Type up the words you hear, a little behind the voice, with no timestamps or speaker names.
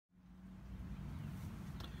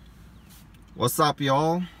What's up,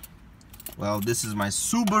 y'all? Well, this is my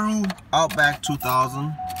Subaru Outback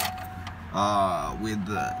 2000 with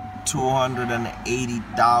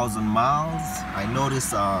 280,000 miles. I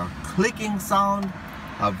noticed a clicking sound.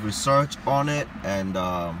 I've researched on it, and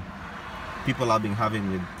people have been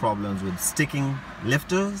having problems with sticking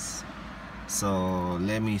lifters. So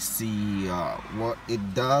let me see what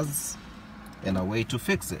it does and a way to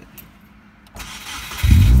fix it.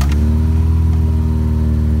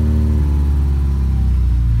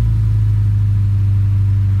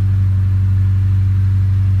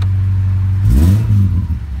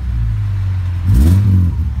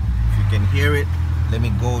 Hear it. Let me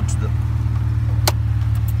go to the.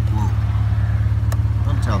 Whoa.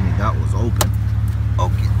 Don't tell me that was open.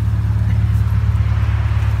 Okay.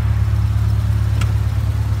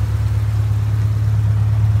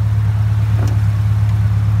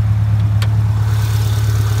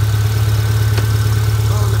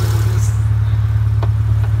 Oh, let me do this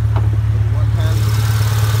with one hand.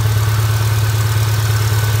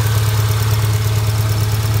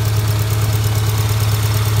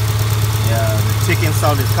 Ticking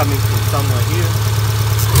sound is coming from somewhere here.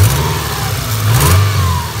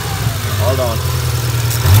 Hold on.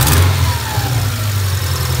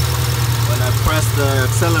 When I press the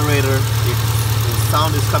accelerator, the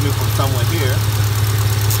sound is coming from somewhere here.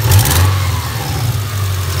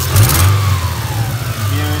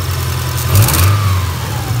 You hear it?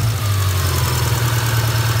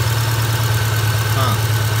 I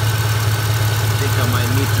think I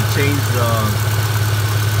might need to change the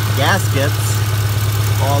gaskets.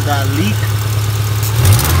 All that leak.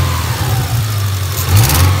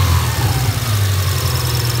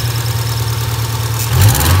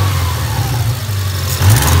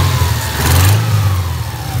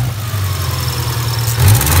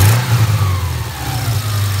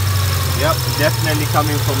 Yep, definitely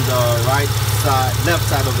coming from the left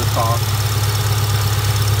side of the car.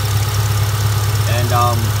 And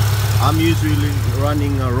I'm usually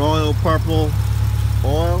running a royal purple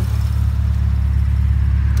oil,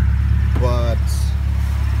 but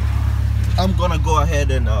I'm gonna go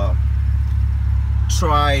ahead and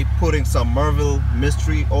try putting some Marvel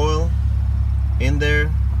mystery oil in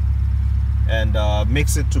there and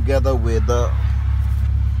mix it together with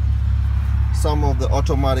some of the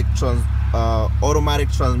automatic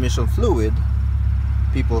transmission fluid.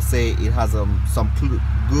 People say it has some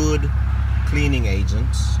good cleaning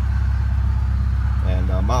agents,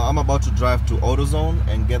 and I'm about to drive to AutoZone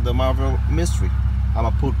and get the Marvel mystery. I'm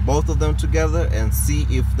gonna put both of them together and see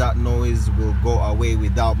if that noise will go away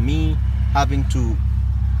without me having to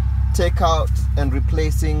take out and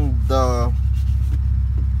replacing the,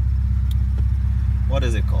 what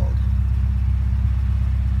is it called?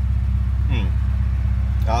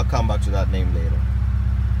 I'll come back to that name later.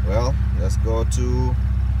 Well, let's go to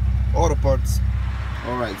auto parts.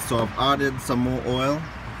 Alright, so I've added some more oil,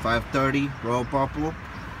 530 Royal Purple.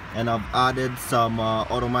 And I've added some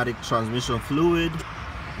automatic transmission fluid,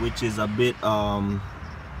 which is a bit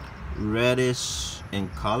reddish in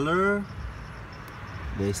color.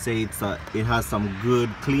 They say it has some good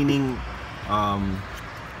cleaning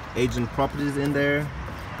agent properties in there.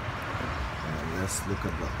 And let's look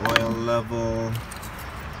at the oil level.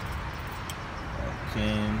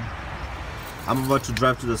 Okay, I'm about to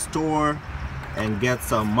drive to the store and get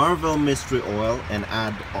some Marvel mystery oil and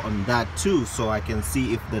add on that too, so I can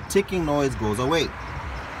see if the ticking noise goes away.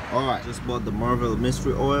 Alright, just bought the Marvel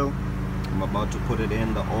mystery oil. I'm about to put it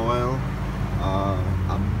in the oil,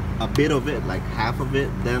 a bit of it, like half of it,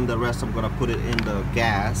 then the rest I'm gonna put it in the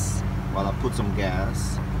gas while I put some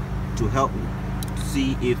gas to help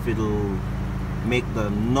see if it'll make the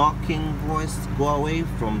knocking voice go away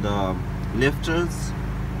from the lifters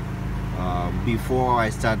before I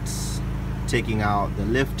start taking out the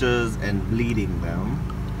lifters and bleeding them.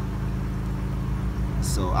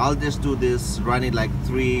 So I'll just do this, run it like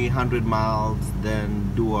 300 miles,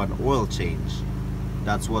 then do an oil change.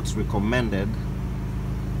 That's what's recommended.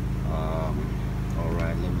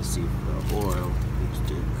 Alright, let me see if the oil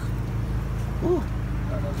lipstick. Ooh,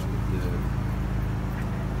 that doesn't look good.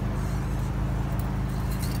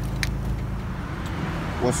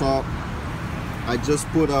 What's up? I just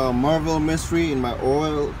put a Marvel mystery in my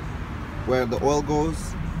oil, where the oil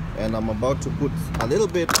goes, and I'm about to put a little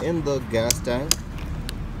bit in the gas tank.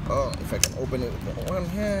 Oh, if I can open it with one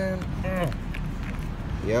hand.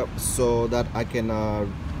 Yep, so that I can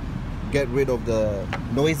get rid of the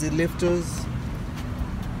noisy lifters.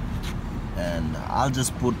 And I'll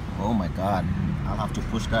just put, oh my god, I'll have to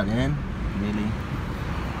push that in, really.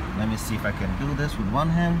 Let me see if I can do this with one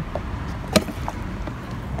hand.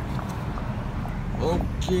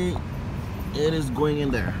 Okay. It is going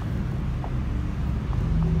in there.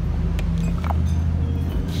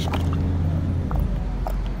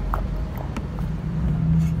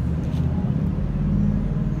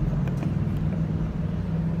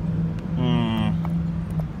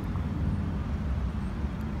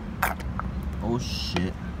 Oh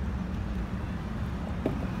shit.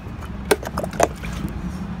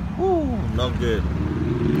 Ooh, not good.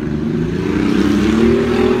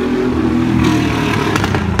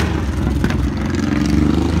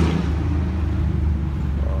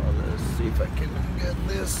 Let's see if I can get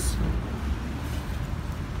this.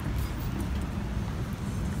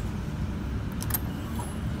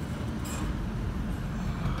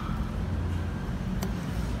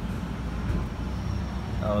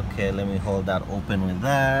 Okay, let me hold that open with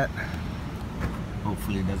that.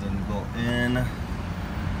 Hopefully it doesn't go in.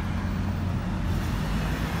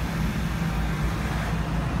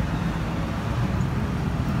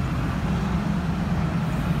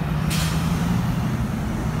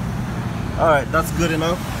 Alright, that's good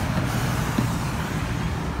enough.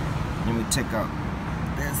 Let me take out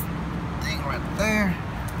this thing right there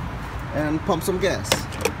and pump some gas.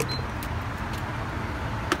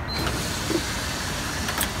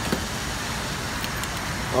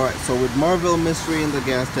 Alright, so with Marvel Mystery in the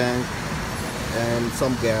gas tank and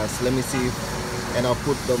some gas, let me see if, and I'll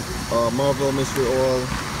put the Marvel Mystery oil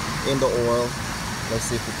in the oil. Let's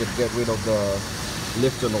see if we could get rid of the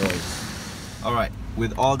lifter noise. Alright,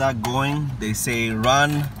 with all that going, they say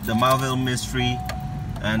run the Marvel Mystery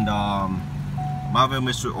and Marvel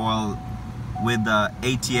Mystery oil with the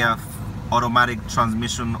ATF automatic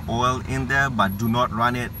transmission oil in there, but do not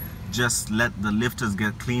run it. Just let the lifters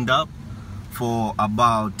get cleaned up for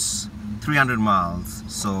about 300 miles.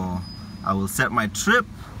 So I will set my trip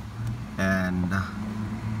and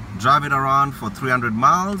drive it around for 300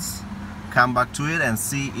 miles, come back to it and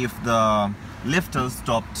see if the lifter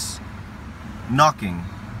stopped knocking,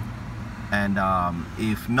 and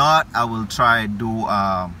if not, I will try do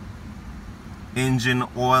engine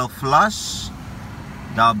oil flush.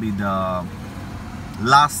 That'll be the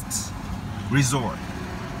last resort.